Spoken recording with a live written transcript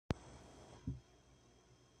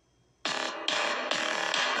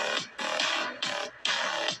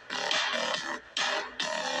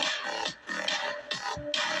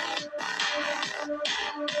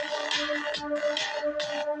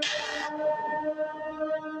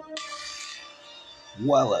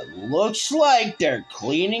Well, it looks like they're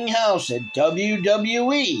cleaning house at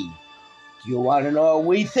WWE. Do you want to know what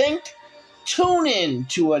we think? Tune in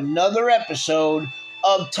to another episode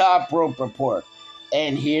of Top Rope Report.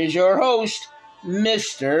 And here's your host,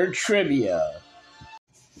 Mr. Trivia.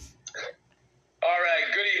 All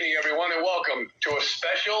right, good evening, everyone, and welcome to a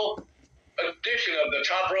special edition of the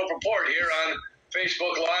Top Rope Report here on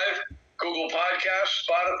Facebook Live, Google Podcasts,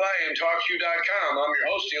 Spotify, and TalkShoe.com. I'm your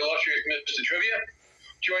host, the illustrious Mr. Trivia.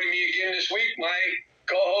 Joining me again this week, my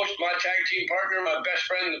co-host, my tag team partner, my best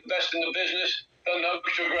friend, the best in the business, the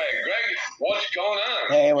Nugster Greg. Greg, what's going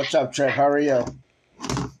on? Hey, what's up, Triv? How are you?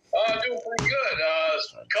 Doing pretty good.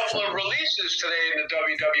 A couple of releases today in the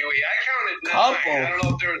WWE. I counted 9. Couple? I don't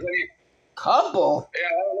know if there was any. Couple? Yeah,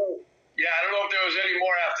 I don't know. I don't know if there was any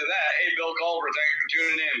more after that. Hey, Bill Culver, thanks for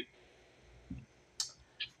tuning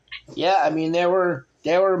in. Yeah, I mean, there were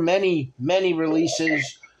many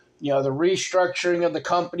releases. You know, the restructuring of the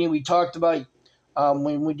company we talked about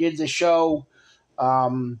when we did the show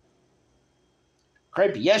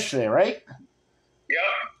yesterday, right? Yep.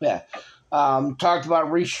 Yeah. Talked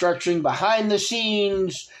about restructuring behind the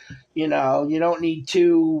scenes. You know, you don't need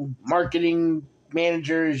 2 marketing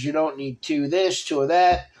managers. You don't need 2 this, 2 of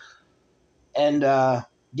that. And,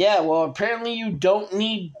 well, apparently you don't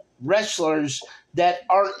need wrestlers that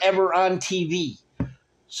aren't ever on TV.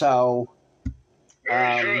 So,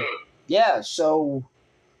 Very true. Yeah, so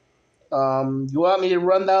you want me to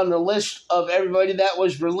run down the list of everybody that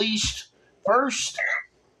was released first?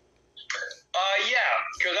 Yeah,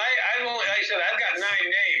 because I only, like I said, I've got 9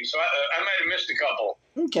 names, so I might have missed a couple.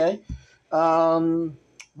 Okay.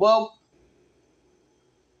 Well,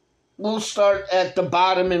 we'll start at the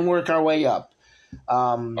bottom and work our way up.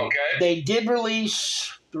 Okay. They did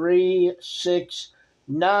release 3, 6,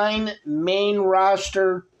 9 main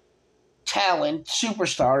roster talent,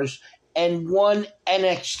 superstars, and 1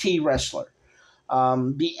 NXT wrestler.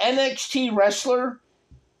 The NXT wrestler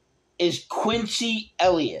is Quincy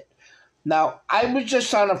Elliott. Now, I was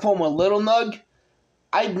just on the phone with Little Nug.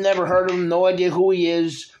 I've never heard of him, no idea who he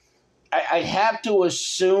is. I have to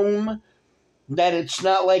assume that it's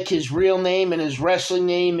not like his real name and his wrestling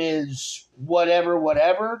name is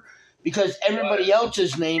whatever, because everybody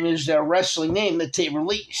else's name is their wrestling name that they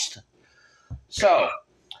released. So,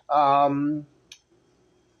 on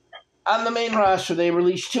the main roster, they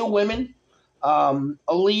released 2 women.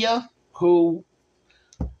 Aaliyah, who,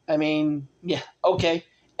 I mean, yeah, okay.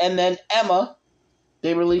 And then Emma,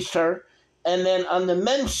 they released her. And then on the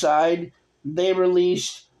men's side, they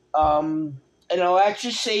released, and I'll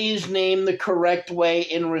actually say his name the correct way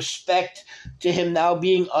in respect to him now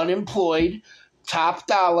being unemployed, Top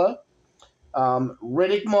Dollar,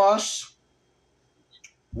 Riddick Moss,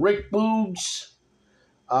 Rick Boogs,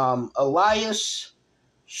 Elias,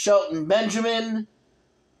 Shelton Benjamin,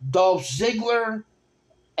 Dolph Ziggler,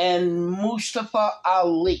 and Mustafa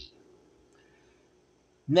Ali.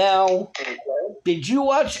 Now, did you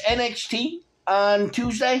watch NXT on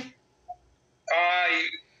Tuesday?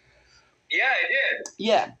 Yeah, I did.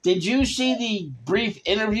 Yeah. Did you see the brief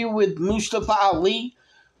interview with Mustafa Ali,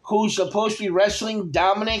 who's supposed to be wrestling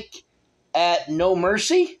Dominic at No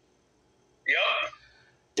Mercy? Yep.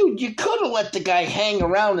 Dude, you could have let the guy hang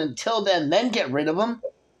around until then get rid of him.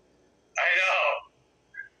 I know.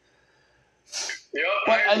 Yep,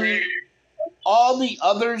 But, I agree. mean, all the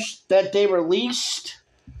others that they released,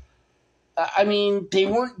 I mean, they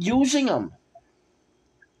weren't using them.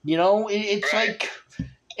 You know, it's Right.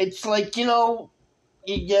 like, you know,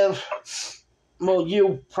 well,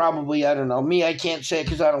 you probably, I don't know. Me, I can't say it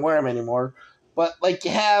because I don't wear them anymore. But, like,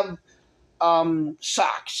 you have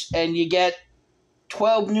socks, and you get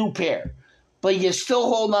 12 new pair. But you still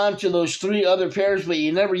hold on to those 3 other pairs, but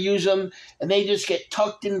you never use them, and they just get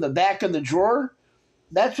tucked in the back of the drawer.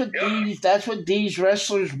 That's what these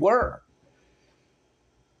wrestlers were.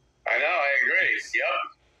 I know, I agree. Yep.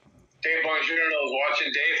 Dave Bongiorno is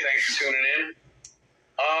watching. Dave, thanks for tuning in.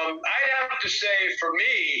 I'd have to say, for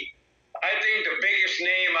me, I think the biggest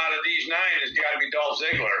name out of these 9 has got to be Dolph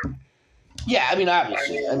Ziggler. Yeah, I mean,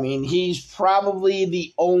 obviously. I mean, he's probably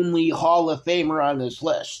the only Hall of Famer on this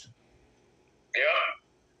list. Yep.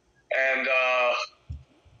 And,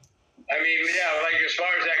 I mean, yeah, like as far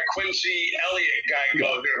as that Quincy Elliott guy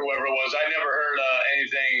goes, or whoever it was, I never heard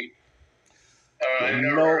anything. I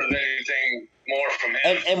never heard of anything more from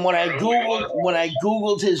him. And when I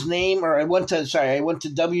googled his name, or I went to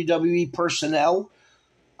WWE personnel.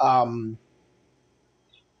 Dumb.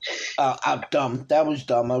 That was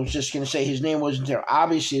dumb. I was just gonna say his name wasn't there.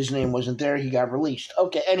 Obviously, his name wasn't there. He got released.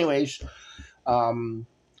 Okay. Anyways,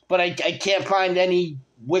 but I can't find any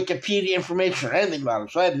Wikipedia information or anything about him,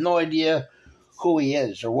 so I have no idea who he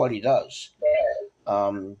is or what he does.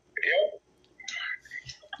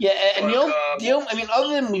 Yeah, and I mean,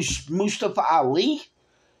 other than Mustafa Ali,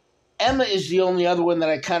 Emma is the only other one that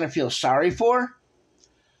I kind of feel sorry for,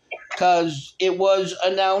 because it was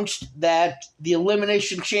announced that the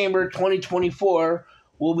Elimination Chamber 2024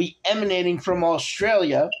 will be emanating from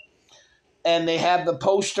Australia, and they have the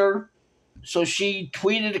poster. So she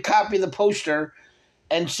tweeted a copy of the poster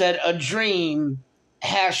and said, "A dream,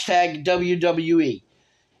 hashtag WWE."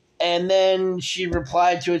 And then she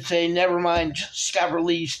replied to it saying, "Never mind, just got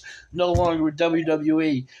released, no longer with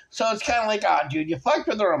WWE." So it's kind of like, dude, you fucked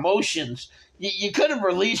with her emotions. You could have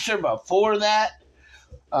released her before that.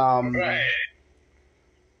 Right.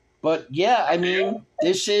 But yeah, I mean,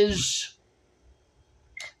 this is,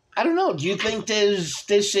 I don't know. Do you think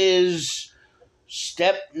this is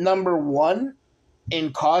step number one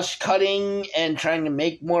in cost cutting and trying to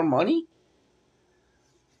make more money?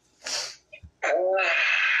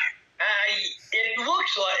 It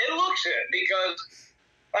looks it, because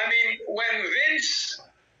I mean, when Vince,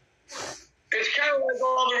 it's kind of like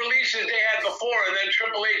all the releases they had before, and then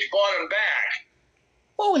Triple H bought them back.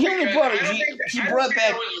 Well, he only brought he brought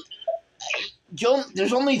back.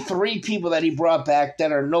 There's only 3 people that he brought back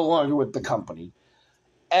that are no longer with the company: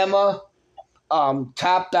 Emma,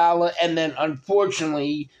 Top Dollar, and then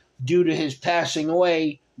unfortunately, due to his passing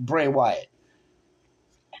away, Bray Wyatt.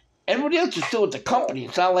 Everybody else is still with the company.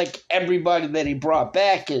 It's not like everybody that he brought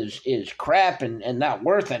back is crap and not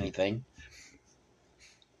worth anything.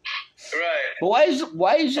 Right. But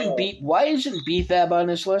why isn't BFAB on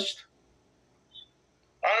this list?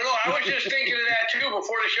 I don't know. I was just thinking of that too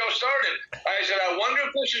before the show started. I said, I wonder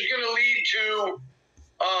if this is going to lead to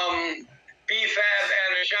BFAB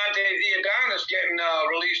and Ashante the Adonis getting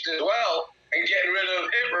released as well and getting rid of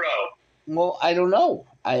Hit Row. Well, I don't know.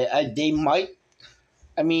 They might.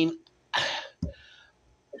 I mean,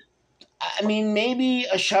 maybe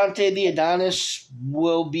Ashante the Adonis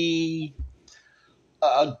will be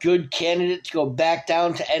a good candidate to go back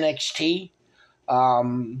down to NXT. I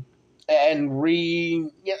mean,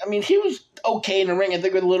 he was okay in the ring. I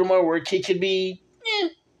think with a little more work, he could be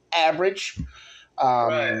average.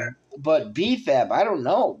 Right. But BFAB, I don't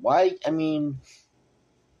know. Why? I mean,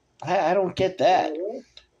 I don't get that.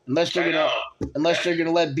 Unless they're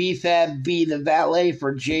gonna let BFAB be the valet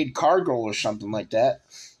for Jade Cargill or something like that.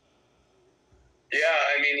 Yeah,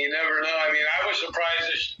 I mean, you never know. I mean, I was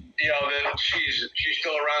surprised that she's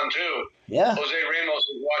still around too. Yeah. Jose Ramos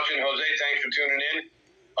is watching. Jose, thanks for tuning in.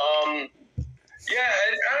 I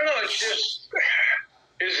don't know. It's just,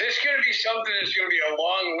 is this going to be something that's going to be a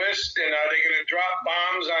long list, and are they going to drop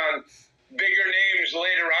bombs on bigger names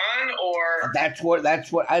later on, or? That's what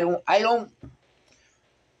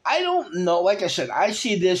I don't know. Like I said, I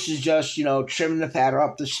see this as just, trimming the fat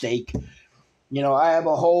off the steak. I have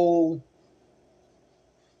a whole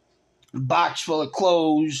box full of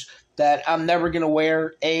clothes that I'm never going to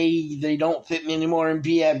wear. A, they don't fit me anymore, and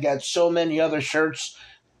B, I've got so many other shirts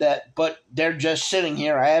but they're just sitting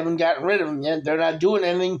here. I haven't gotten rid of them yet. They're not doing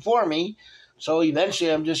anything for me. So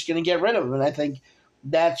eventually I'm just going to get rid of them. And I think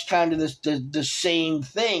that's kind of the same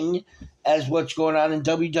thing as what's going on in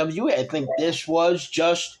WWE. I think this was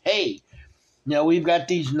just, hey, we've got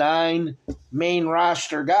these 9 main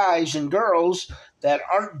roster guys and girls that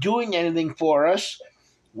aren't doing anything for us.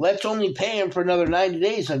 Let's only pay them for another 90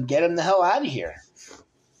 days and get them the hell out of here.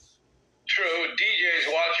 True. DJ's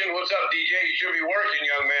watching. What's up, DJ? You should be working,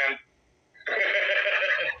 young man.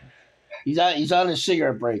 He's on his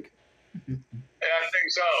cigarette break. Yeah, I think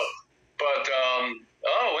so. But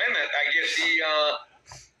wait a minute. I guess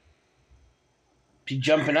he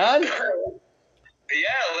jumping on?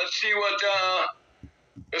 Yeah, let's see what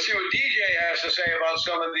DJ has to say about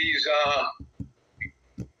some of these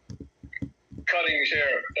cuttings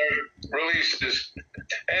here, or releases.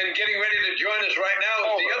 And getting ready to join us right now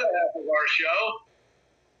is the other half of our show,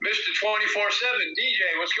 Mr. 24/7. DJ,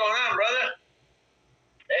 what's going on, brother?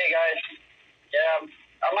 Hey, guys. Yeah,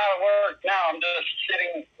 I'm out of work now. I'm just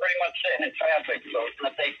pretty much sitting in traffic, so it's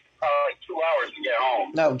going to take probably 2 hours to get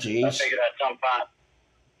home. No, geez. I figured I'd jump on.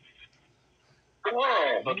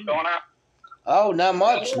 Whoa. What's going on? Oh, not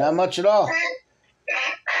much. Not much at all. Nug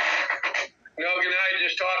and I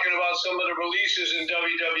just talking about some of the releases in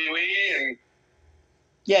WWE and.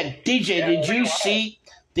 Yeah, DJ,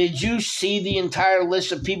 did you see the entire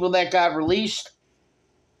list of people that got released?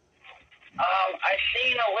 I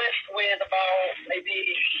seen a list with about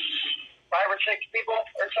maybe 5 or 6 people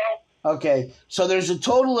or so. Okay, so there's a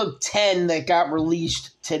total of 10 that got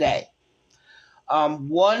released today.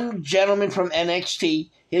 One gentleman from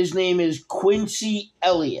NXT, his name is Quincy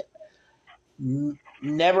Elliott.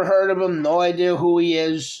 Never heard of him. No idea who he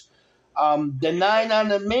is. The 9 on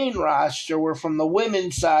the main roster were from the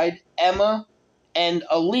women's side, Emma and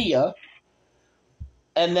Aaliyah.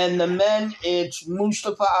 And then the men, it's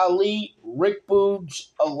Mustafa Ali, Rick Boogs,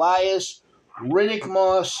 Elias, Riddick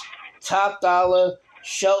Moss, Top Dollar,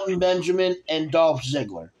 Shelton Benjamin, and Dolph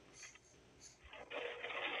Ziggler.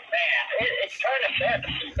 Man, it's kind of sad to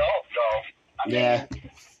see Dolph go. I mean, I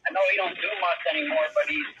know he don't do much anymore, but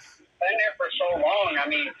he's been there for so long. I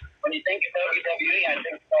mean, when you think of WWE, I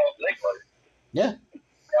think Dolph Ziggler. Yeah.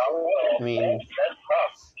 I mean, that's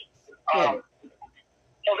tough.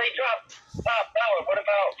 So they dropped Top Dollar. What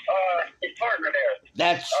about his partner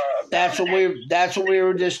there? That's what we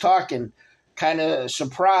were just talking. Kind of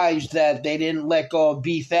surprised that they didn't let go of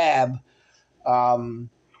B-Fab. And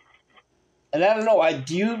I don't know.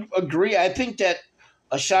 Do you agree? I think that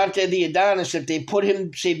Ashante the Adonis, if they put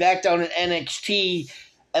him, say, back down in NXT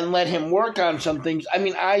and let him work on some things, I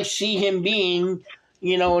mean, I see him being,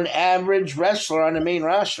 an average wrestler on the main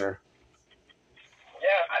roster. Yeah,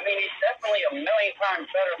 I mean, he's definitely a million times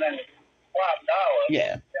better than Top Dollar.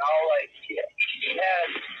 Yeah. He has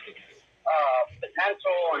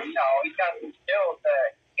potential, and, he's got some skills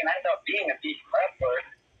that he can end up being a decent wrestler.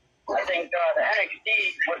 I think the NXT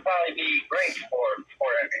would probably be great for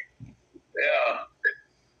him. Yeah.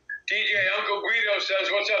 DJ, Uncle Guido says,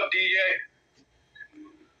 what's up, DJ?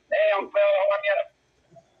 Hey, Uncle, how are you?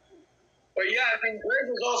 But yeah, I think Greg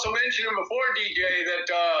was also mentioning before, DJ, that,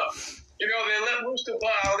 they let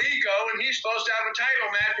Mustafa Ali go, and he's supposed to have a title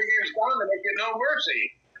match against Dominic at No Mercy.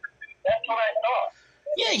 That's what I thought.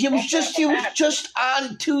 Yeah, he was just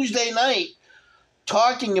on Tuesday night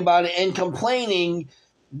talking about it and complaining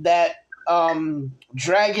that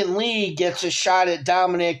Dragon Lee gets a shot at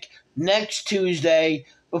Dominic next Tuesday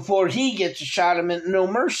before he gets a shot at him at No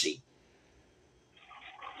Mercy.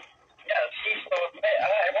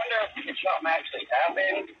 I wonder if something actually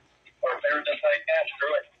happened, or if they were just like,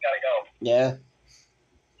 screw it, gotta go. Yeah.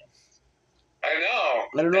 I know.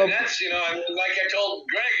 I don't know. And that's, like I told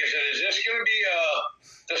Greg, I said, is this going to be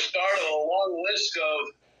the start of a long list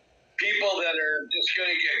of people that are just going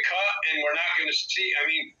to get caught and we're not going to see? I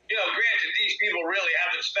mean, granted, these people really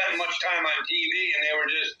haven't spent much time on TV and they were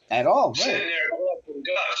just at all sitting there collecting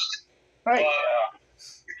dust. Right.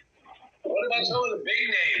 But what about some of the big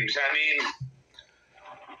names? I mean,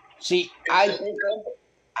 see,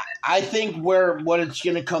 I think what it's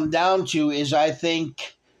going to come down to is I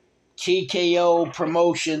think TKO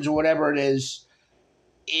Promotions or whatever it is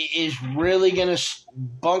really going to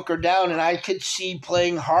bunker down, and I could see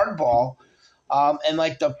playing hardball. And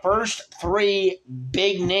like the first 3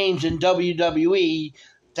 big names in WWE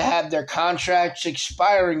to have their contracts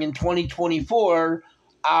expiring in 2024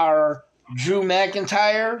 are Drew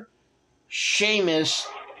McIntyre, Sheamus,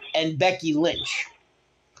 and Becky Lynch.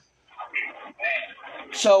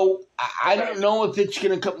 So I don't know if it's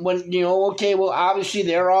going to come when, obviously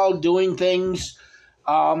they're all doing things.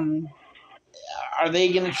 Are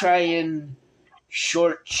they going to try and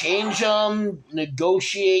shortchange them,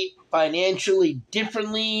 negotiate financially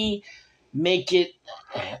differently, make it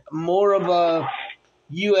more of a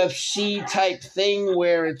UFC type thing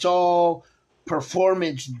where it's all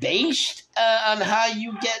performance based on how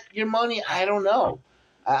you get your money? I don't know.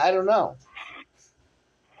 Yeah,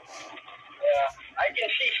 I can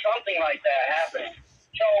see something like that happening.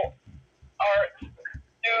 So,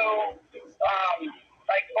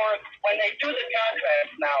 when they do the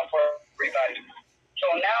contracts now for everybody, so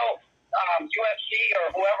now UFC or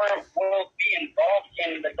whoever will be involved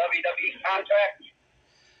in the WWE contract,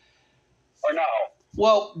 or no?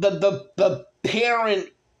 Well, the parent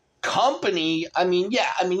company,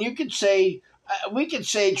 you could say, we could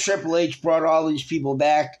say Triple H brought all these people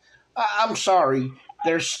back. I'm sorry.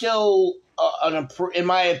 There's still, in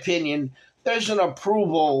my opinion, there's an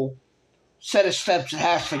approval set of steps that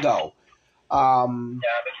has to go.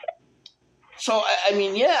 So,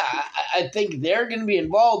 I think they're going to be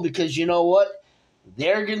involved because you know what?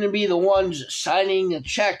 They're going to be the ones signing the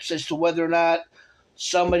checks as to whether or not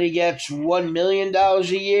somebody gets $1 million a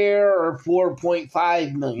year or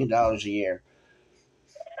 $4.5 million a year.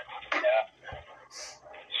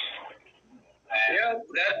 Yeah,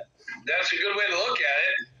 that's a good way to look at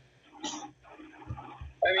it.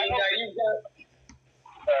 I mean, now you've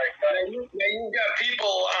got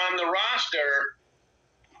people on the roster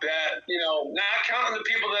that, not counting the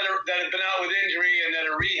people that have been out with injury and that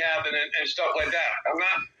are rehabbing and stuff like that. I'm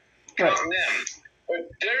not counting them. But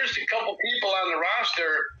there's a couple people on the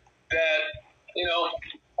roster that,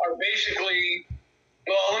 are basically,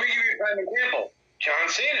 well, let me give you a prime example. John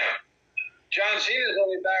Cena. John Cena's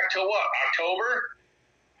only back till what, October?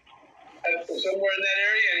 somewhere in that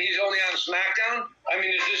area, and he's only on SmackDown? I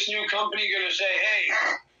mean, is this new company going to say, hey,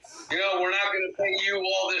 we're not going to pay you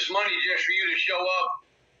all this money just for you to show up,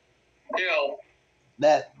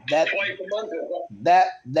 twice a month?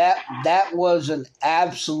 That was an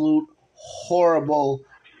absolute horrible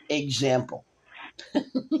example.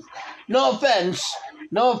 No offense,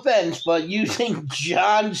 but using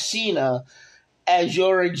John Cena as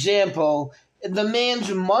your example, the man's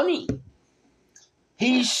money.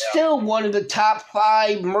 He's still one of the top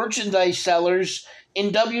 5 merchandise sellers in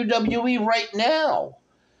WWE right now.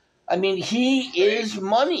 I mean, he is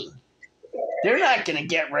money. They're not going to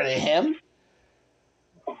get rid of him.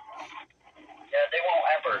 Yeah, they won't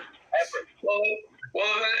ever.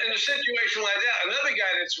 Well, in a situation like that, another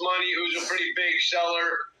guy that's money, who's a pretty big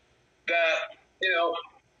seller, that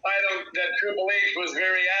that Triple H was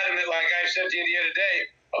very adamant, like I said to you the other day,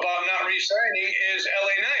 about not re-signing, is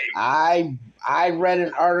LA Knight. I read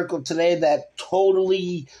an article today that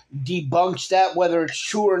totally debunks that, whether it's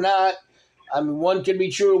true or not. I mean, one could be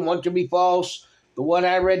true, one could be false. The one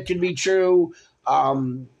I read could be true.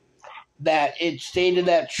 That it stated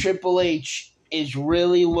that Triple H is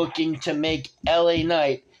really looking to make LA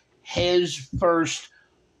Knight his first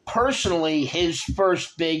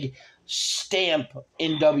big stamp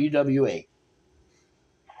in WWE. I like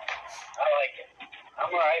it.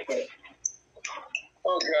 I'm all right with it.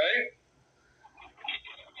 Okay.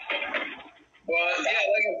 Well, yeah,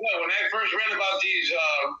 like I said, when I first read about these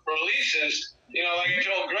releases, like I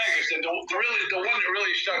told Greg, I said the one that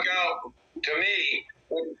really stuck out to me,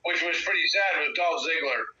 which was pretty sad, was Dolph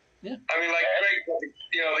Ziggler. Yeah. I mean, like Greg,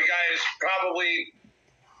 the guy is probably,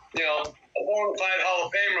 a bona fide Hall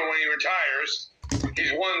of Famer when he retires.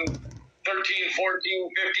 He's won 13, 14,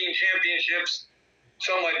 15 championships,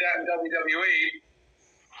 something like that in WWE.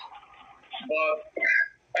 But,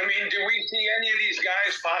 I mean, do we see any of these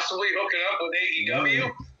guys possibly hooking up with AEW?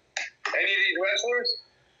 Any of these wrestlers?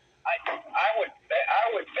 I would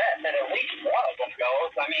bet that at least one of them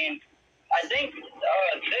goes. I mean, I think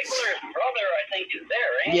Ziggler's brother, is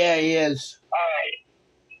there, ain't he? Yeah, he is.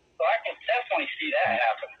 So I can definitely see that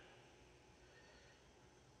happen.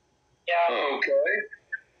 Yeah. Okay.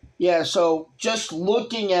 Yeah, so just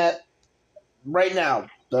looking at right now,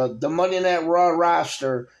 the Monday Night Raw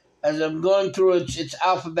roster, as I'm going through it, it's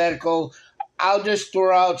alphabetical. I'll just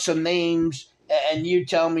throw out some names, and you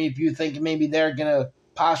tell me if you think maybe they're going to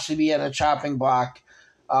possibly be on a chopping block.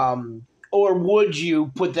 Or would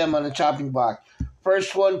you put them on a chopping block?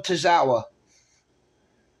 First one, Tozawa.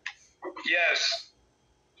 Yes.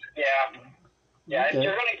 Yeah. Yeah, Okay. if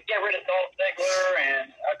you're going to get rid of Dolph Ziggler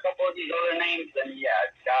and a couple of these other names, then yeah,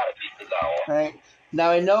 it's got to be Tozawa. All right. Now,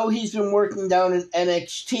 I know he's been working down in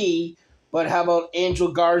NXT, but how about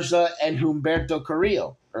Angel Garza and Humberto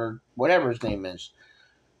Carrillo, or whatever his name is?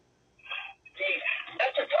 See,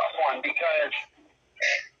 that's a tough one because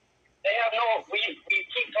they have we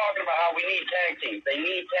keep talking about how we need tag teams. They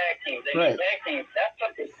need tag teams. They Right. need tag teams. That's a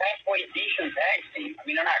halfway decent tag team. I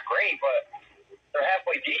mean, they're not great, but they're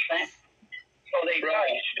halfway decent. So they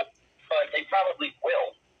probably should, but they probably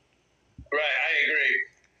will. Right, I agree.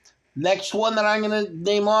 Next one that I'm going to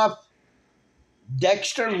name off,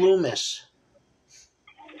 Dexter Lumis.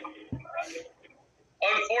 Unfortunately,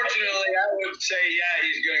 I would say, yeah,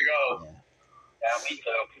 he's going to go. Yeah, me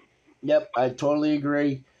too. Yep, I totally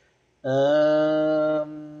agree. Well,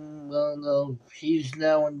 no, he's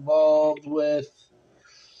now involved with.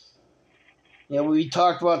 We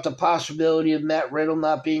talked about the possibility of Matt Riddle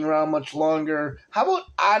not being around much longer. How about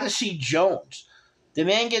Odyssey Jones? The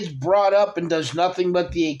man gets brought up and does nothing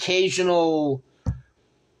but the occasional.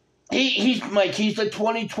 He's the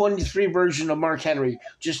 2023 version of Mark Henry,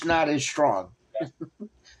 just not as strong.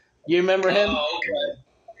 You remember him? Oh, okay.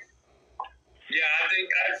 Yeah, I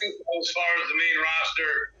think as far as the main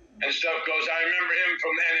roster and stuff goes, I remember him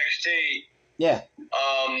from NXT. Yeah.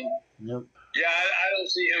 Yep. Yeah, I don't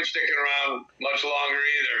see him sticking around much longer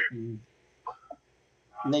either.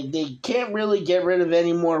 They can't really get rid of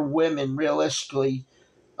any more women, realistically.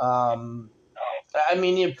 I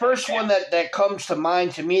mean, the first one that comes to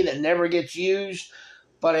mind to me that never gets used,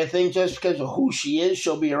 but I think just because of who she is,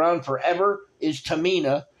 she'll be around forever, is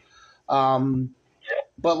Tamina.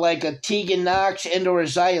 But like a Tegan Knox and or a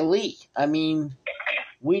Xia Li, I mean,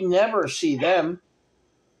 we never see them.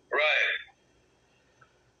 Right.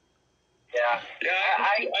 Yeah. Yeah,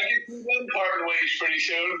 I get to them parting ways pretty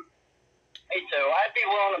soon. Me too. I'd be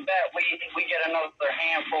willing to bet we get another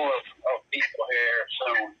handful of people here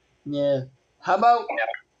soon. Yeah. How about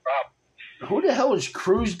Yeah, who the hell is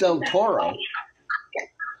Cruz del Toro?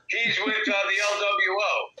 He's with the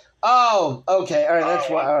LWO. Oh, okay. All right, that's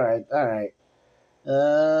why. All right.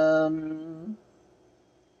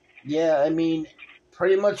 Yeah, I mean,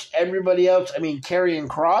 pretty much everybody else. I mean, Karrion and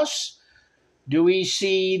Cross. Do we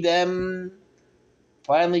see them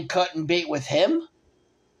finally cutting bait with him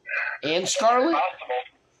and Scarlett? Possible.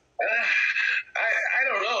 I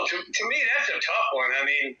don't know. To me, that's a tough one. I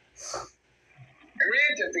mean,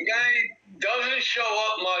 granted, the guy doesn't show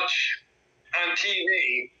up much on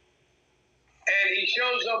TV, and he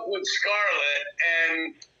shows up with Scarlett,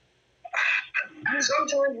 and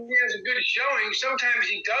sometimes he has a good showing, sometimes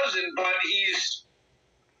he doesn't, but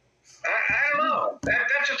I don't know.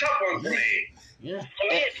 That's a tough one for me. Yeah. To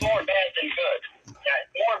me, it's more bad than good. Yeah,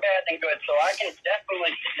 it's more bad than good. So I can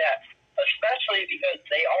definitely see that, especially because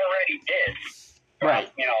they already did,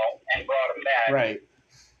 Right. and brought him back. Right.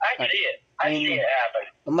 I see it. I see it happen.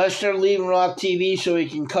 Unless they're leaving him off TV so he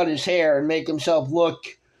can cut his hair and make himself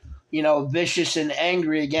look, vicious and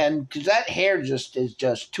angry again, because that hair is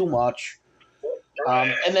just too much.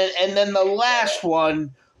 And then the last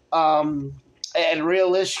one, and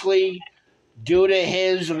realistically, due to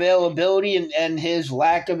his availability and his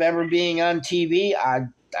lack of ever being on TV, I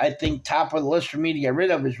think top of the list for me to get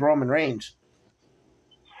rid of is Roman Reigns.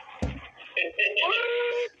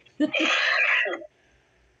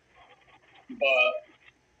 But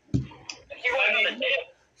he wasn't a dick.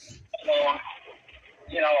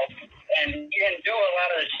 And he didn't do a lot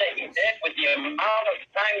of the shit he did with the amount of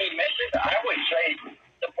time he missed it. I would say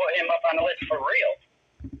to put him up on the list for real.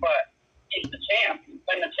 But he's the champ. He's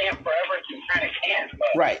been the champ forever. He kind of can.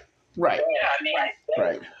 But, Right. Yeah, I mean.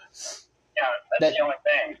 Right. Yeah, that's the only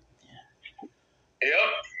thing. Yep.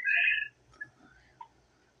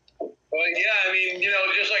 Well, yeah, I mean,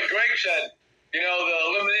 just like Greg said, the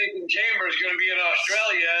Elimination Chamber is going to be in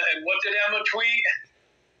Australia, and what did Emma tweet?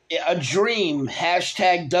 A dream,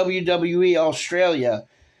 #WWE Australia.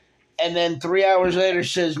 And then 3 hours later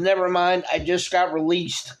says, never mind, I just got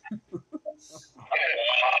released. So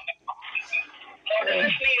does this mean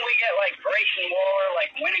we get like Grayson Waller,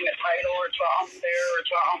 like winning a title or something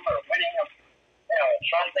or winning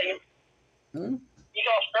something? He's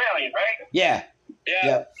Australian, right? Yeah. Yeah.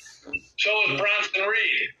 Yep. So is Bronson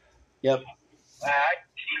Reed. Yep. I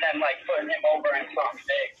see them like putting him over in something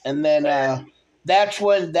big. And then that's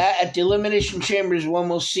when at the Elimination Chamber is when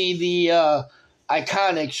we'll see the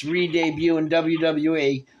Iconics re-debut in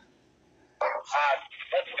WWE.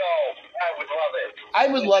 Let's go. I would love it. I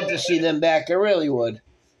would love to see them back. I really would.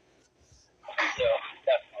 So,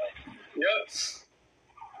 definitely. Yep.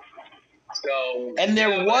 So, And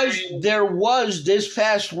there was this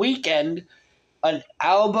past weekend an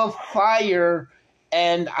Alba Fire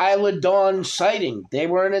and Isla Dawn sighting. They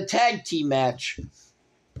were in a tag team match.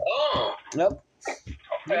 Oh. Yep.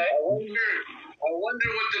 Okay. I wonder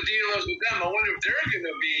what the deal is with them. I wonder if they're going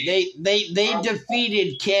to be. They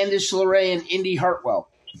defeated Candice LeRae and Indy Hartwell.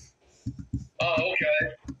 Oh,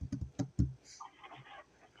 okay.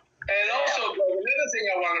 And also, another thing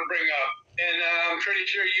I want to bring up, and I'm pretty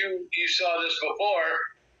sure you saw this before,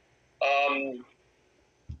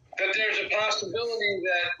 that there's a possibility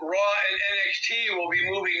that Raw and NXT will be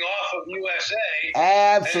moving off of USA.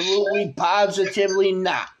 Absolutely, positively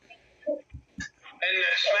not. And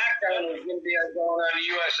that SmackDown is going to be going on in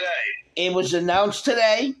USA. It was announced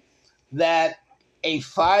today that a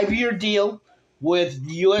 5-year deal with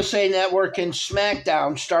USA Network and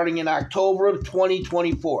SmackDown starting in October of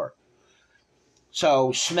 2024.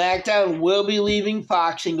 So SmackDown will be leaving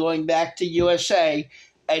Fox and going back to USA,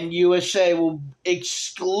 and USA will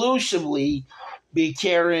exclusively be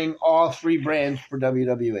carrying all 3 brands for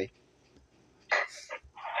WWE.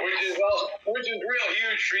 Which is real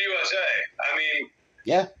huge for USA. I mean,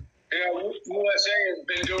 yeah. USA has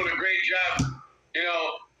been doing a great job,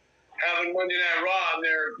 having Monday Night Raw on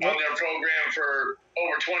their program for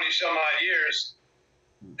over 20 some odd years.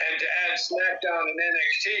 And to add SmackDown and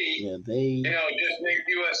NXT, just make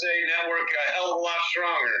USA Network a hell of a lot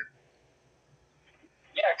stronger.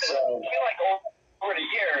 Yeah, because I feel like over the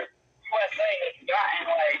years, USA has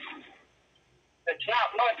gotten it's not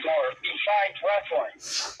much more besides wrestling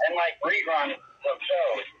and reruns of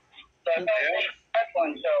shows. So if they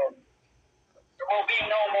wrestling shows, there will be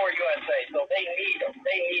no more USA. So they need them.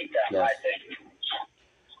 They need them, I think.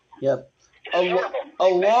 Yep.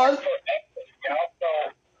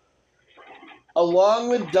 Along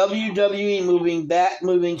with WWE moving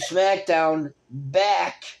SmackDown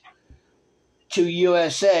back to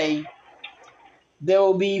USA, there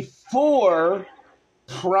will be 4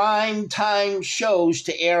 prime time shows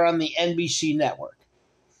to air on the NBC network.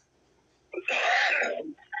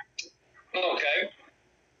 Okay.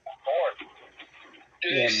 4.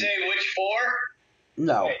 Did they say which 4?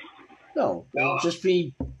 No. It'll just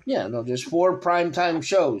be just 4 prime time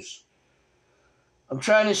shows. I'm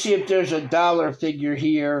trying to see if there's a dollar figure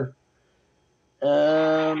here.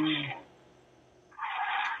 Not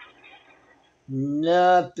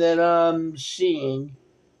that I'm seeing.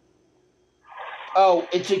 Oh,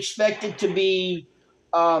 it's expected to be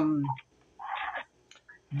the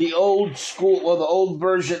old school or the old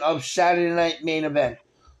version of Saturday Night Main Event.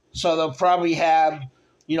 So they'll probably have,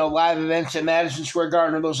 live events at Madison Square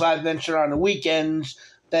Garden, or those live events are on the weekends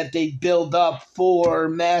that they build up for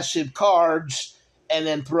massive cards and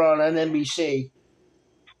then throw it on NBC.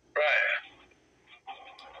 Right.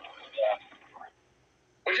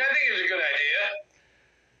 Which I think is a good idea.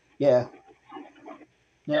 Yeah.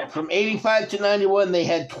 Now, from 85 to 91, they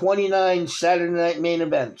had 29 Saturday Night Main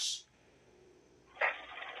Events.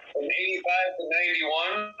 From 85 to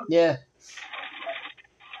 91? Yeah.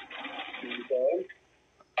 Okay.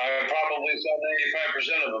 I probably saw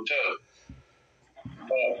 95% of them, too.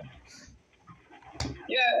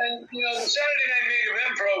 Yeah, and, the Saturday Night Main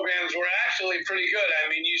Event programs were actually pretty good. I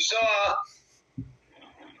mean, you saw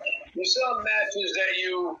matches that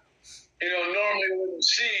you normally wouldn't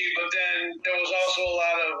see, but then there was also a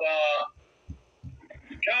lot of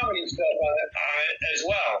comedy stuff on it as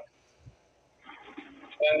well.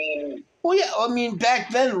 Well, yeah.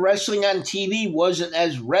 Back then, wrestling on TV wasn't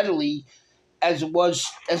as readily as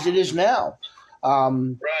it is now.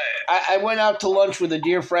 Right. I went out to lunch with a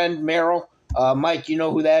dear friend, Merrill. Mike, you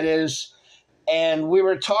know who that is. And we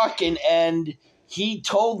were talking, and he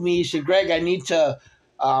told me, he said, Greg, I need to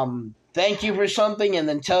thank you for something and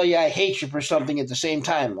then tell you I hate you for something at the same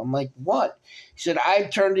time. I'm like, what? He said,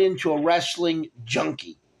 I've turned into a wrestling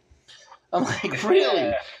junkie. I'm like,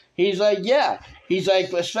 really? He's like, yeah. He's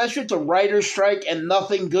like, especially with the writer's strike and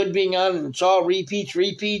nothing good being on and it's all repeats.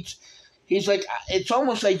 He's like, it's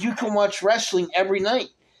almost like you can watch wrestling every night.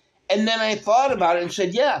 And then I thought about it and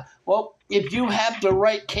said, yeah, well, if you have the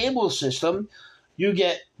right cable system, you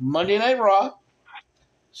get Monday Night Raw,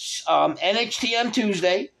 NXT on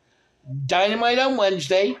Tuesday, Dynamite on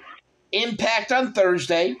Wednesday, Impact on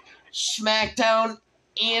Thursday, SmackDown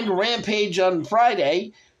and Rampage on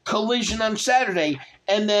Friday, Collision on Saturday,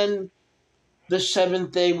 and then the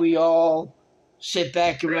seventh day we all sit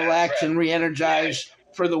back and relax and re-energize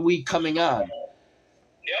for the week coming on.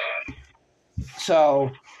 Yep.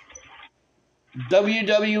 So,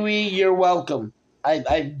 WWE, you're welcome.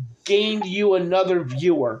 I've gained you another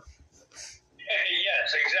viewer.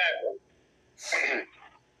 Yes, exactly.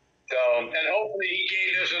 So, and hopefully he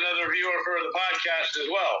gained us another viewer for the podcast as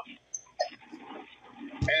well.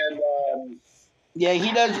 And yeah,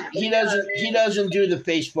 he doesn't do the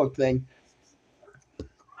Facebook thing.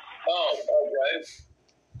 Oh, okay.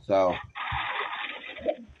 So.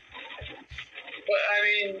 But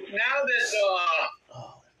now that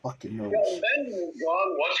fucking knows. Benjamin's gone,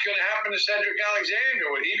 what's going to happen to Cedric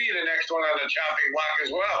Alexander? Would he be the next one on the chopping block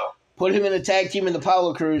as well? Put him in a tag team in the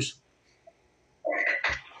Apollo Crews.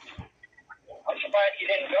 I'm surprised he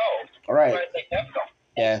didn't go. All right. They kept him.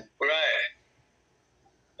 Yeah. Right.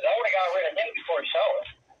 I would have got rid of him before Sellers.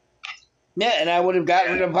 Yeah, and I would have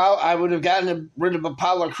gotten rid of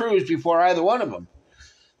Apollo Crews before either one of them.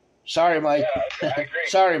 Sorry, Mike. Yeah, I agree.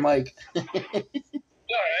 Sorry, Mike. All right.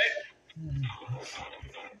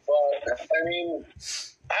 Well,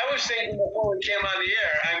 I was thinking before we came on the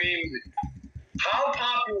air, how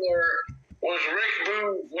popular was Rick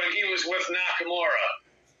Booth when he was with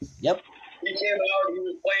Nakamura? Yep. He came out, he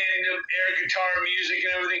was playing air guitar music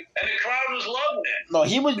and everything, and the crowd was loving it. No,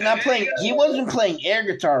 he was not playing. He wasn't playing air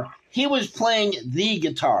guitar. He was playing the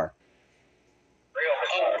guitar. Real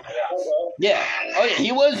guitar. Yeah. Oh, yeah.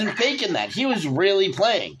 He wasn't faking that. He was really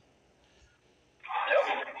playing. Yep.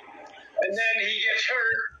 And then he gets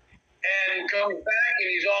hurt and comes back, and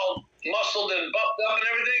he's all muscled and buffed up and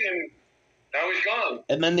everything, and now he's gone.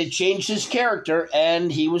 And then they changed his character,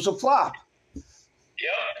 and he was a flop.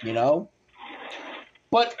 Yep.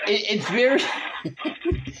 But it's very...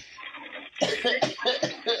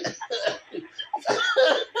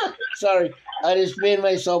 Sorry, I just made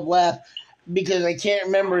myself laugh because I can't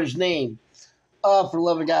remember his name. Oh, for the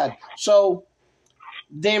love of God. So,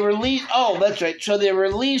 they released... Oh, that's right. So, they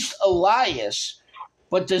released Elias,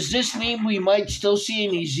 but does this mean we might still see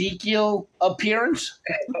an Ezekiel appearance?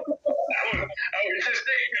 I was just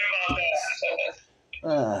thinking about that.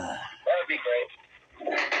 That would be great.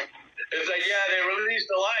 It's like, yeah, they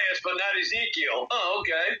released Elias, but not Ezekiel. Oh,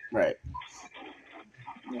 okay. Right.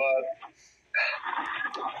 But,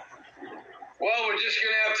 well, we're just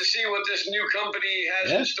going to have to see what this new company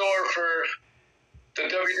has in store for the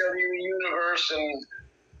WWE Universe. And,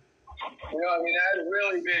 I've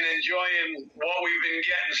really been enjoying what we've been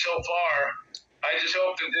getting so far. I just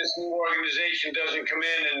hope that this new organization doesn't come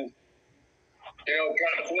in and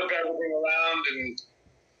trying to flip everything around and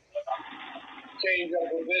change up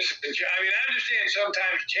with this. I mean, I understand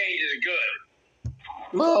sometimes change is good.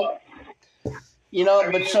 Well,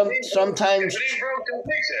 but sometimes if it ain't broke, don't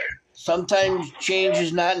fix it. Sometimes change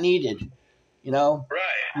is not needed. Right.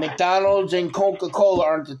 McDonald's and Coca-Cola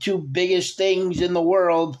aren't the two biggest things in the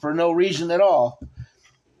world for no reason at all.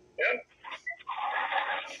 Yep.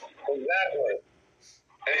 Exactly.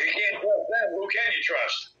 And if you can't trust them, who can you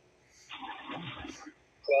trust?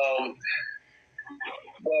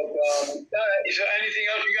 Is there anything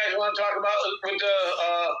else you guys want to talk about with the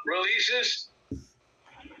releases?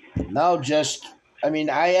 No,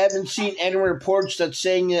 I haven't seen any reports that's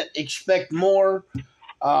saying that expect more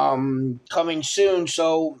coming soon,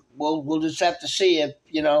 so we'll just have to see if,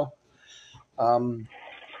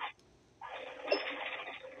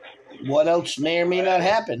 what else may or may not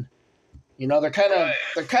happen. They're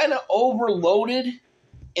kind of overloaded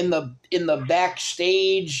in the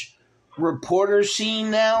backstage reporter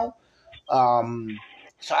scene now.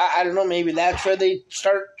 So I don't know, maybe that's where they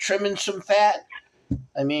start trimming some fat.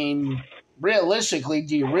 I mean, realistically,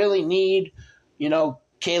 do you really need,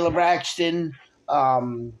 Kayla Braxton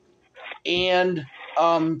and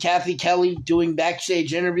Kathy Kelly doing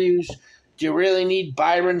backstage interviews? Do you really need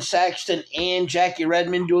Byron Saxton and Jackie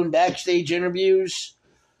Redmond doing backstage interviews?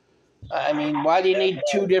 I mean, why do you need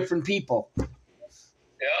two different people? Yeah.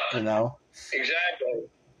 Exactly.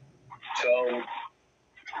 So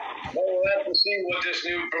we'll have to see what this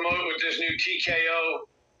new TKO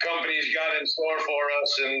company's got in store for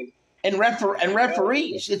us, and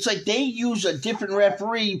referees. It's like they use a different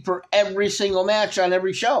referee for every single match on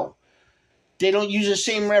every show. They don't use the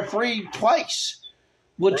same referee twice,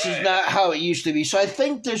 which is not how it used to be. So I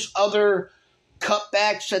think there's other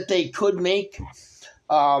cutbacks that they could make.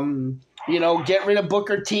 Get rid of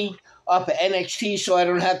Booker T up at NXT so I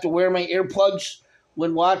don't have to wear my earplugs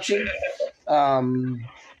when watching.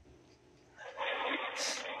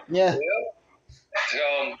 Yeah.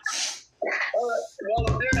 Well,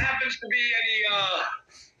 if there happens to be any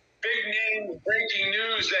big name breaking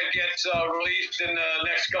news that gets released in the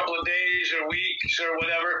next couple of days or weeks or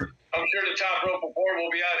whatever, I'm sure the Top Rope Report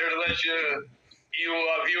will be out here to let you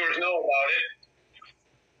viewers know about it.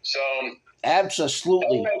 So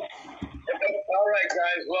absolutely. All right,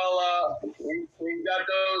 guys. Well, we got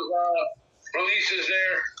those releases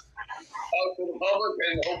there out to the public,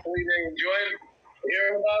 and hopefully they enjoy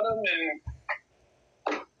hearing about them, and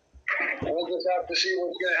we'll just have to see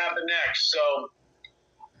what's going to happen next. So,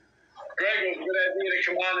 Greg, it was a good idea to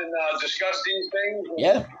come on and discuss these things.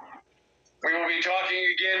 Yeah. We will be talking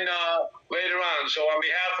again later on. So, on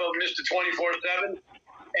behalf of Mr. 24/7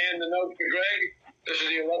 and the Notes for Greg, this is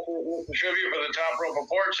the illustrious Mr. Trivia for the Top Rope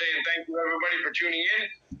Report, saying thank you, everybody, for tuning in,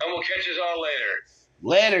 and we'll catch us all later.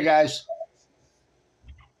 Later, guys.